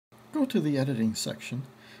Go to the editing section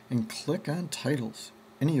and click on titles.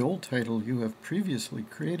 Any old title you have previously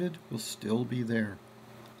created will still be there.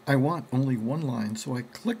 I want only one line, so I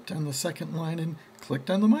clicked on the second line and clicked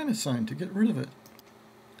on the minus sign to get rid of it.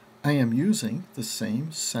 I am using the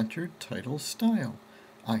same centered title style.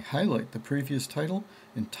 I highlight the previous title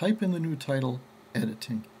and type in the new title,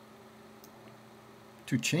 Editing.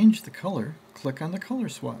 To change the color, click on the color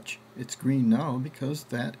swatch. It's green now because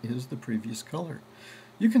that is the previous color.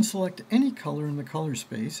 You can select any color in the color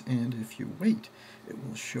space, and if you wait, it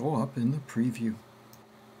will show up in the preview.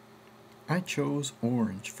 I chose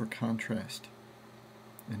orange for contrast,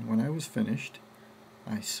 and when I was finished,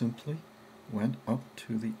 I simply went up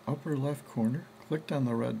to the upper left corner, clicked on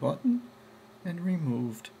the red button, and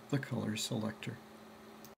removed the color selector.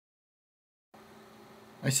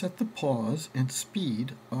 I set the pause and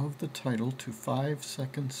speed of the title to 5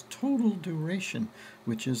 seconds total duration,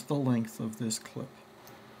 which is the length of this clip.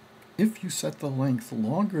 If you set the length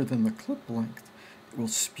longer than the clip length, it will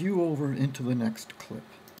spew over into the next clip.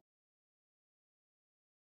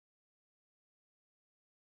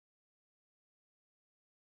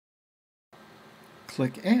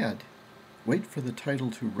 Click Add. Wait for the title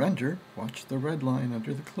to render, watch the red line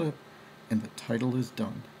under the clip, and the title is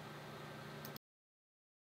done.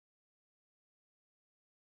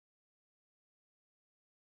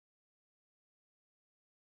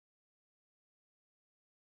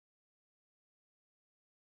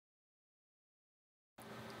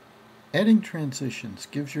 Adding transitions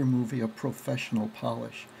gives your movie a professional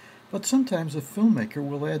polish, but sometimes a filmmaker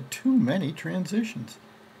will add too many transitions.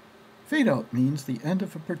 Fade out means the end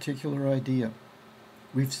of a particular idea.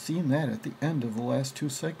 We've seen that at the end of the last 2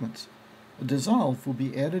 segments. A dissolve will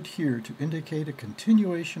be added here to indicate a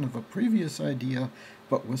continuation of a previous idea,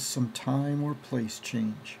 but with some time or place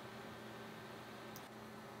change.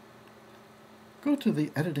 Go to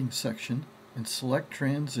the editing section and select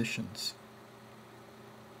transitions.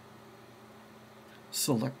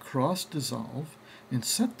 Select Cross Dissolve and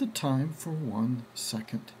set the time for 1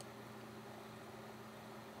 second.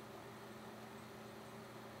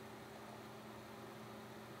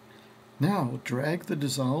 Now drag the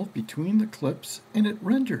dissolve between the clips and it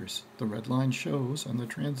renders. The red line shows on the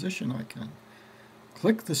transition icon.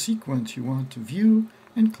 Click the sequence you want to view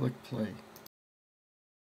and click play.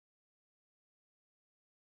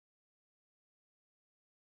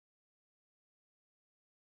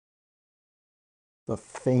 The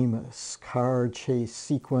famous car chase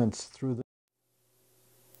sequence through the...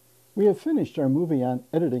 We have finished our movie on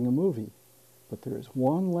editing a movie, but there is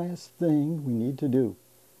one last thing we need to do.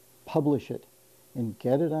 Publish it and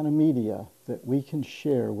get it on a media that we can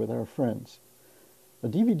share with our friends. A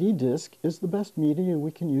DVD disc is the best media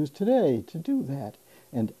we can use today to do that,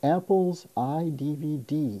 and Apple's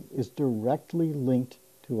iDVD is directly linked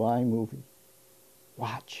to iMovie.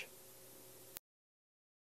 Watch.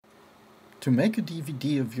 To make a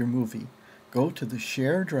DVD of your movie, go to the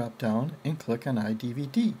Share drop-down and click on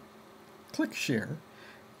iDVD. Click Share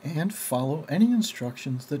and follow any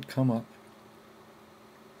instructions that come up.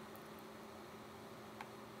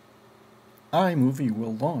 iMovie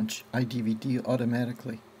will launch iDVD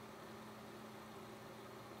automatically.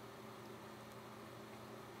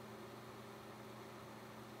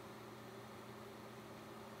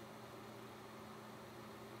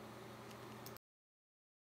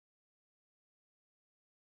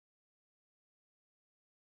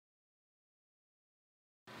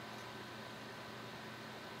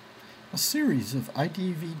 A series of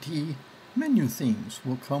iDVD menu themes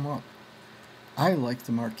will come up. I like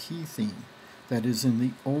the marquee theme that is in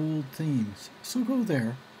the old themes, so go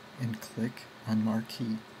there and click on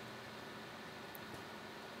Marquee.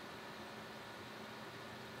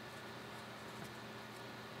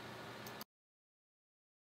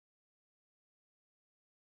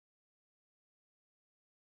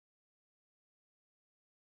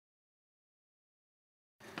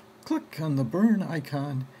 Click on the burn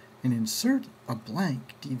icon and insert a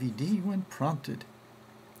blank DVD when prompted.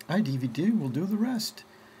 iDVD will do the rest,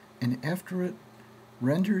 and after it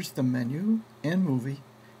renders the menu and movie,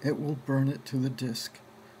 it will burn it to the disk.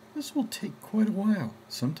 This will take quite a while,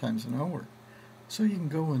 sometimes an hour, so you can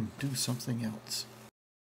go and do something else.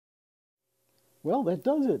 Well, that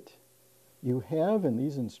does it. You have, in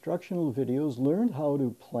these instructional videos, learned how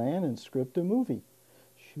to plan and script a movie,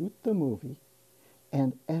 shoot the movie,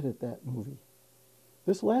 and edit that movie.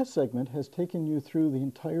 This last segment has taken you through the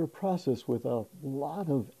entire process with a lot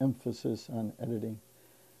of emphasis on editing.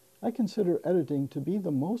 I consider editing to be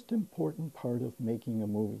the most important part of making a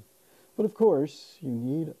movie. But of course, you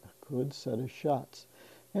need a good set of shots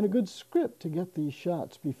and a good script to get these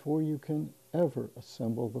shots before you can ever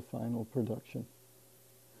assemble the final production.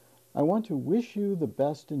 I want to wish you the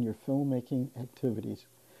best in your filmmaking activities.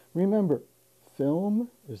 Remember, film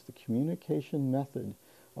is the communication method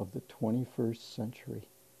of the 21st century.